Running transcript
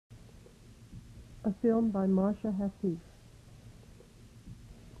A film by Marcia Hafif.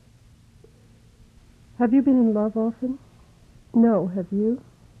 Have you been in love often? No, have you?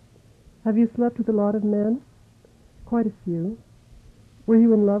 Have you slept with a lot of men? Quite a few. Were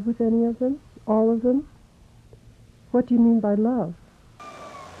you in love with any of them? All of them? What do you mean by love?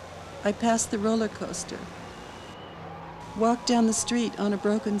 I passed the roller coaster, walked down the street on a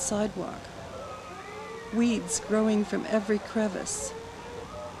broken sidewalk, weeds growing from every crevice,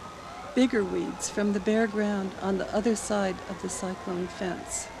 bigger weeds from the bare ground on the other side of the cyclone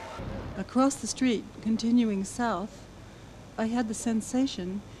fence. Across the street, continuing south, I had the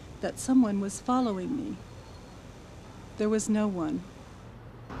sensation that someone was following me. There was no one.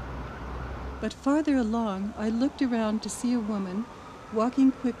 But farther along, I looked around to see a woman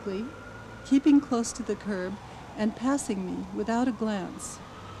walking quickly, keeping close to the curb, and passing me without a glance.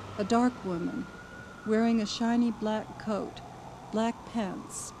 A dark woman, wearing a shiny black coat, black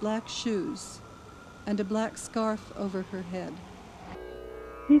pants, black shoes, and a black scarf over her head.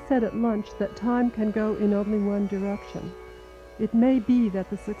 He said at lunch that time can go in only one direction. It may be that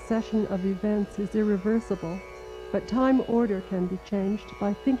the succession of events is irreversible, but time order can be changed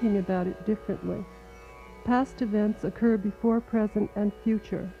by thinking about it differently. Past events occur before present and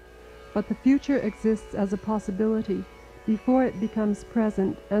future, but the future exists as a possibility before it becomes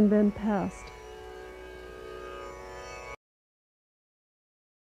present and then past.